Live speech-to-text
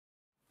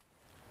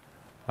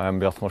I'm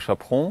Bertrand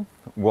Chapron,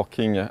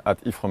 working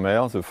at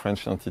IFREMER, the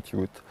French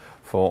Institute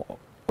for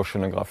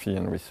Oceanography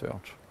and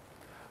Research.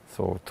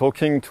 So,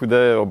 talking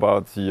today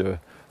about the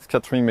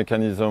scattering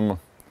mechanism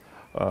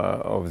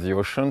of the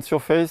ocean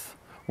surface,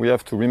 we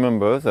have to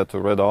remember that a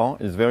radar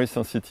is very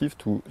sensitive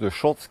to the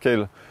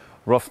short-scale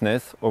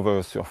roughness of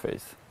a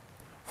surface.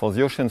 For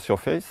the ocean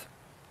surface,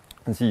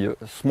 the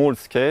small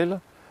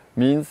scale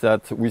means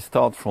that we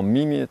start from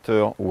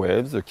millimeter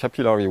waves, the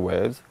capillary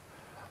waves,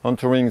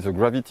 entering the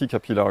gravity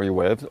capillary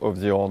waves of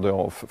the order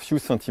of a few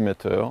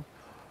centimeters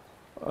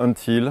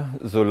until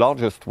the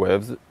largest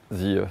waves,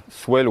 the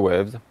swell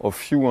waves of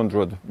few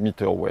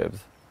hundred-meter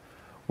waves.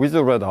 With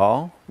the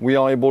radar, we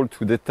are able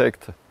to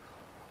detect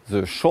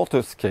the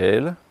shorter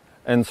scale,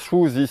 and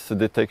through this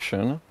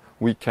detection,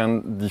 we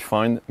can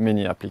define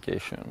many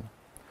applications.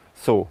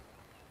 So,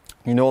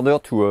 in order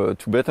to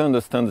better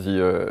understand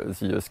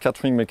the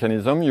scattering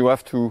mechanism, you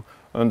have to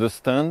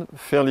understand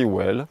fairly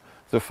well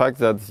the fact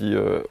that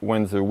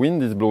when the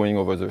wind is blowing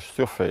over the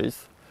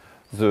surface,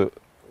 the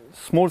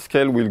small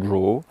scale will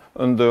grow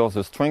under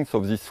the strength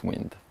of this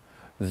wind.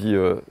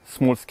 The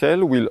small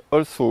scale will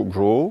also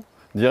grow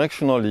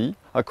directionally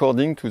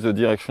according to the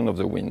direction of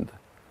the wind.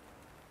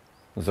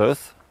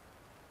 Thus,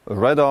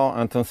 radar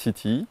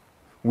intensity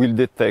will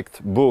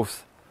detect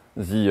both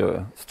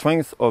the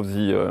strength of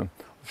the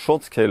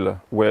short-scale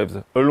waves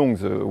along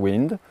the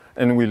wind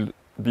and will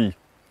be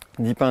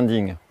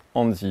depending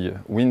on the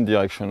wind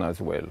direction as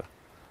well.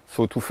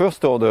 So to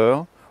first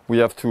order, we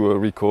have to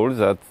recall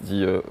that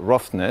the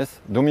roughness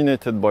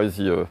dominated by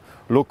the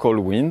local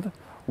wind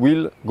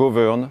will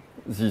govern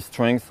the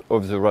strength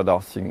of the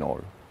radar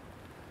signal.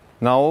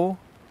 Now,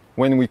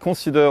 when we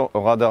consider a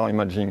radar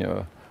imaging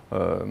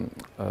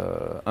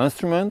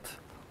instrument,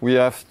 we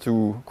have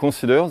to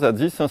consider that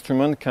this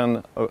instrument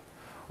can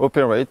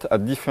operate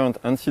at different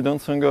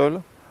incidence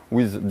angles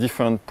with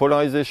different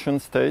polarization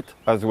state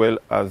as well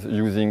as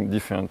using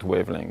different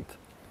wavelengths.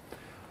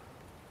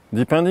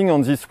 Depending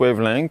on this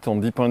wavelength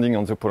and depending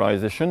on the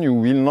polarization, you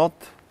will not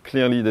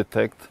clearly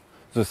detect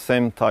the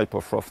same type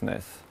of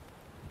roughness.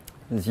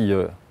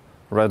 The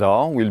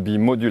radar will be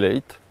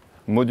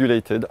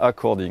modulated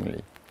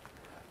accordingly.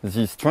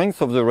 The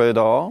strength of the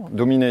radar,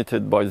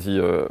 dominated by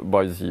the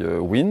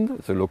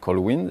wind, the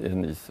local wind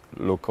in this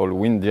local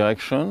wind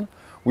direction,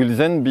 will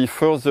then be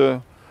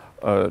further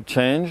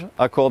changed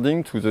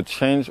according to the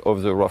change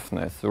of the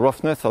roughness. The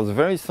roughness is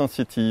very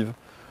sensitive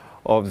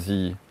of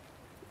the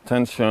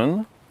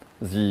tension,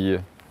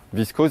 the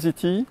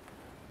viscosity,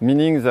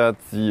 meaning that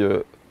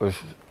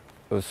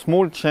a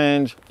small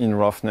change in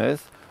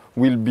roughness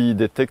will be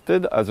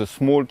detected as a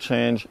small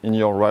change in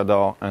your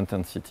radar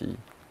intensity.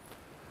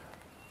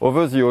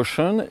 Over the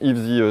ocean, if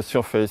the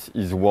surface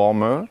is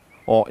warmer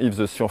or if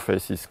the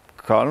surface is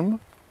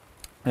calm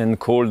and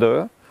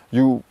colder,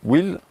 you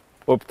will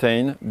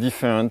obtain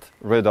different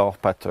radar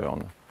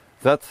patterns.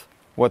 That's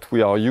what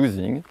we are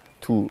using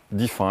to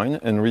define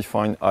and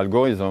refine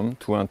algorithms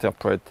to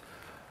interpret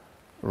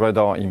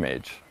radar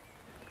image.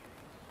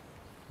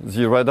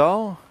 The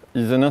radar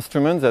is an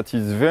instrument that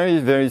is very,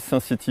 very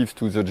sensitive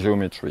to the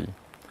geometry.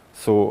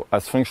 So,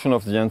 as function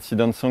of the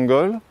incidence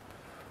angle,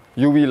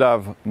 you will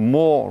have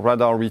more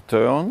radar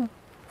return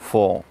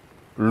for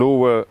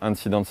lower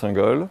incidence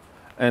angle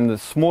and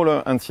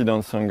smaller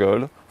incidence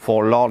angle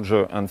for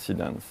larger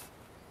incidence.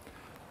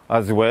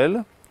 As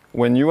well,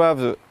 when you have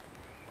a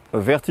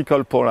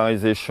vertical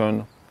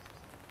polarization,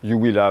 you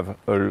will have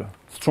a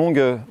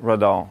stronger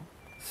radar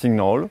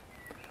signal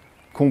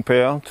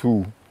compared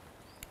to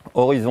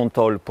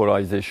horizontal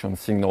polarization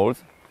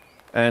signals.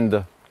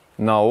 And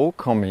now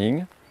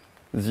coming,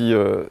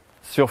 the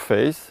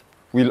surface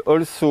will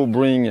also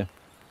bring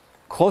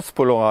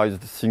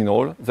cross-polarized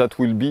signal that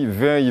will be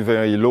very,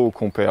 very low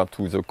compared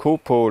to the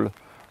copole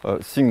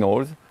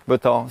signals,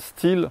 but are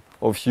still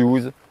of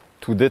use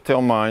to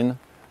determine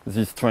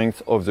the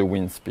strength of the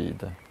wind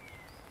speed.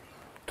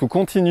 To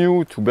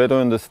continue to better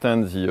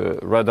understand the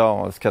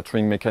radar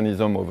scattering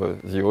mechanism over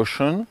the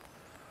ocean,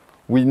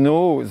 we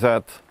know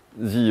that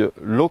the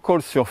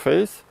local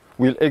surface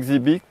will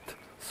exhibit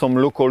some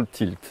local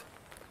tilt.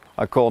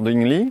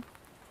 Accordingly,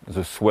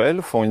 the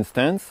swell, for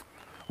instance,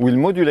 will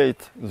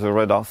modulate the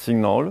radar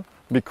signal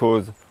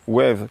because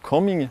waves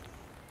coming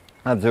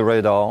at the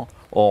radar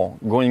or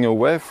going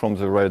away from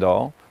the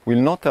radar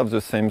will not have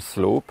the same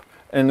slope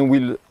and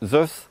will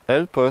thus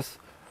help us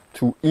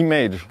to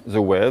image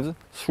the waves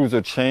through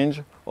the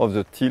change of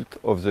the tilt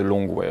of the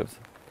long waves.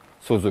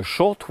 So the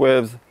short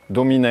waves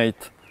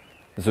dominate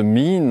the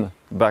mean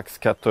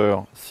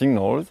backscatter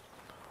signals,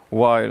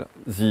 while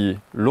the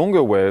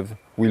longer waves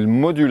will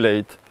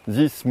modulate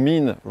this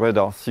mean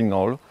radar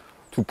signal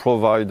to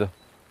provide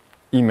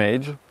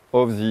image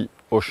of the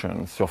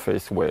ocean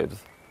surface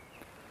waves.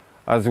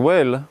 As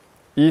well,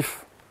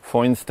 if,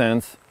 for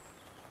instance,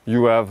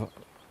 you have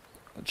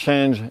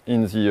change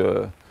in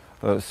the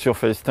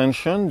surface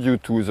tension due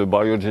to the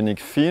biogenic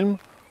film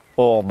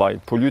or by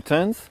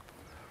pollutants,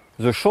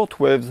 the short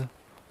waves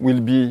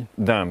will be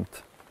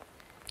damped.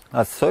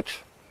 As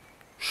such,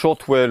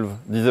 short wave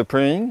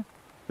disappearing,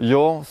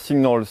 your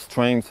signal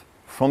strength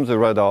from the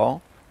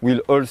radar will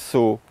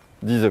also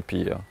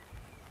disappear.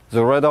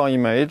 The radar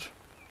image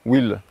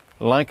will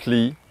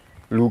likely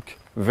look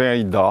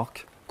very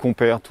dark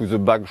compared to the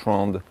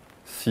background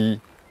sea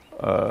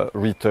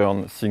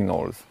return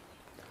signals.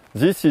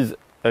 This is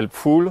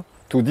helpful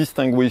to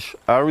distinguish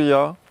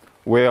area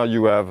where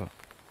you have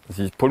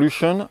the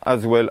pollution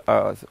as well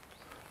as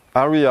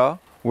area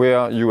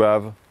where you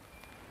have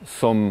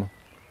some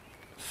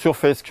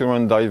surface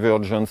current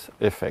divergence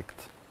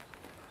effect.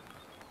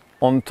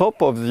 On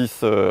top of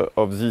this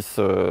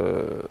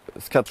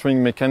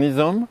scattering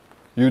mechanism,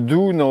 you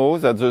do know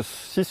that the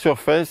sea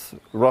surface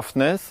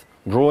roughness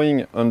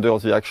growing under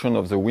the action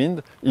of the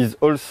wind is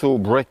also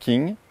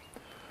breaking,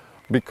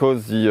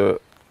 because the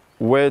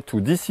way to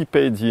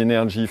dissipate the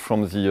energy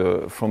from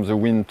the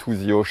wind to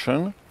the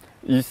ocean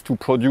is to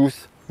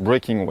produce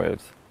breaking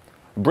waves.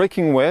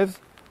 Breaking waves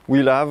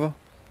will have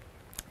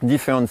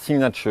different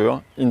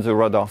signature in the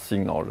radar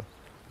signal.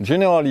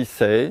 Generally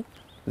say,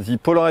 the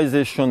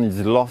polarization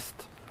is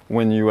lost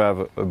when you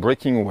have a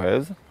breaking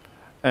wave,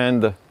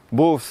 and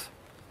both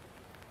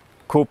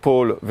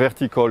copal,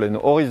 vertical and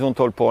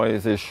horizontal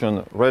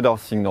polarization radar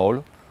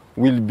signal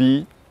will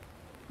be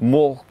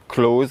more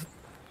close,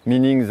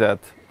 meaning that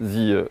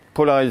the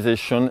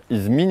polarization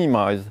is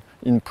minimized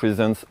in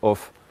presence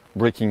of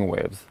breaking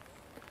waves.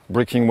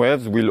 Breaking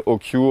waves will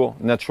occur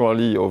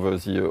naturally over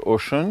the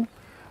ocean,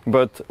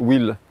 but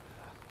will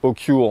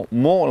occur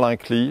more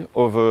likely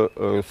over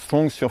a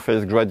strong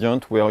surface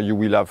gradient where you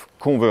will have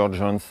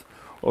convergence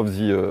of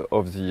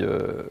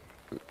the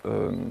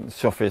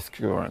surface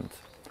current.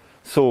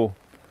 So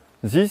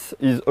this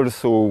is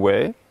also a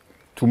way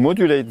to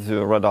modulate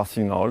the radar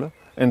signal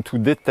and to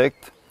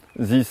detect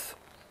this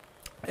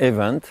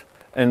event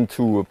and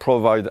to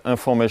provide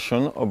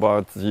information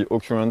about the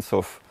occurrence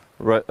of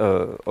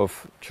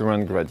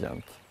current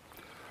gradient.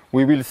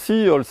 We will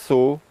see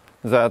also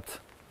that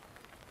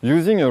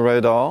using a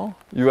radar,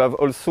 you have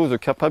also the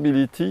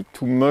capability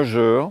to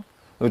measure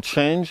a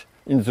change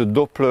in the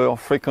Doppler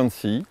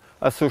frequency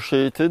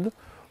associated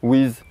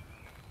with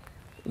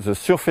the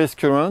surface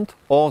current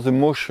or the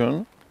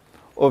motion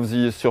of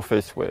the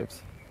surface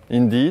waves.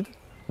 Indeed,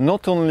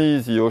 not only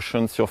the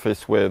ocean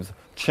surface waves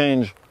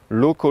change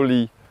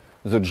locally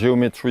the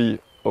geometry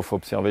of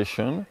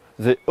observation,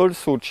 they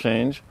also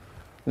change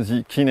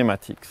the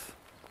kinematics.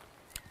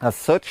 As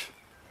such,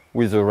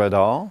 with the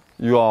radar,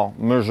 you are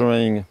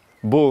measuring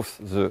both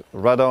the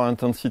radar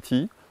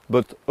intensity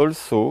but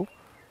also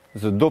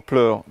the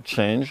Doppler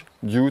change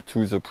due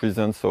to the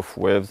presence of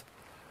waves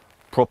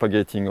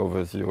propagating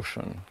over the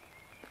ocean.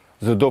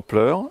 The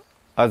Doppler,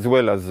 as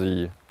well as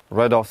the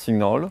radar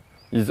signal,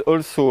 is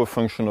also a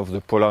function of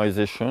the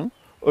polarization,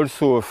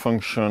 also a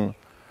function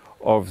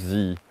of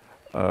the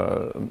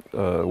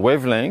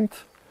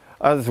wavelength,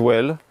 as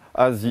well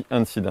as the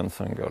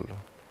incidence angle.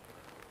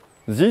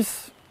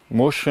 These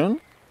motions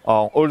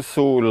are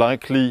also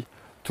likely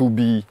to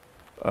be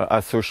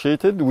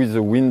associated with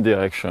the wind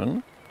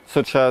direction,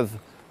 such as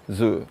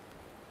the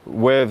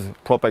waves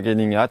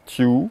propagating at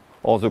you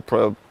or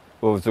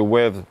the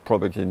waves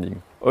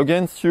propagating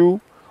against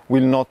you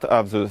will not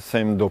have the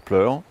same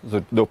Doppler.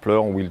 The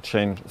Doppler will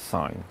change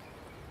sign.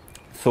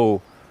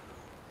 So,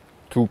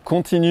 to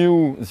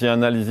continue the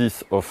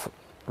analysis of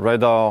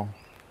radar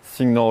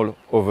signal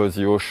over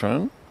the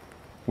ocean,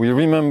 we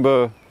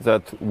remember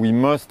that we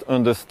must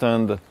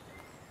understand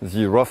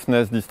the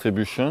roughness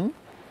distribution,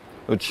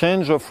 a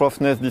change of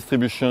roughness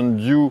distribution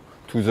due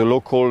to the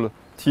local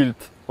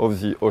tilt of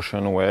the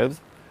ocean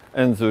waves,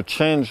 and the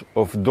change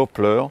of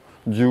Doppler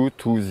due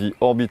to the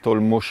orbital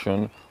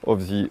motion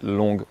of the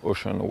long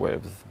ocean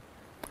waves.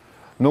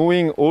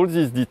 Knowing all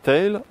this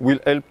detail will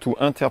help to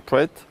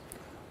interpret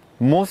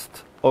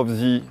most of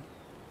the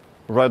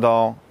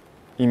radar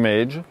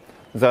image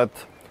that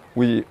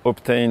we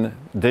obtain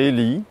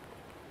daily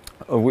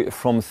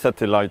from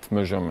satellite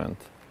measurement.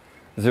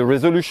 The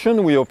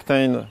resolution we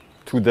obtain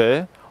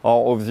today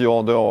are of the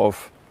order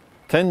of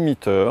 10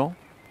 meters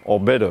or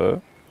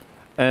better,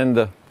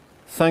 and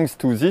thanks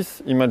to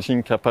this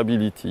imaging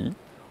capability,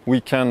 we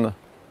can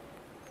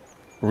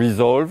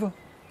resolve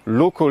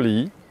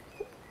locally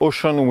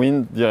ocean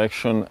wind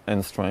direction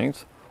and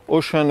strength,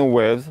 ocean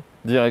waves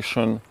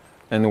direction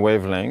and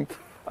wavelength,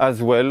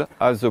 as well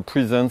as the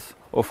presence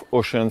of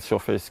ocean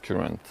surface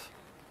current.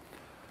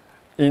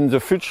 In the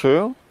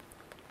future,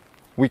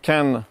 we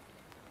can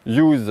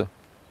use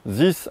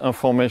this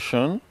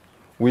information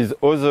with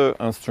other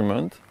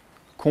instruments,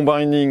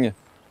 combining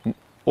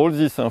all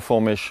this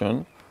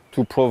information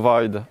to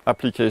provide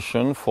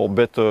application for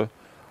better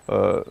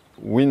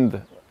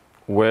wind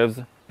waves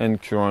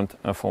and current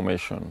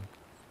information.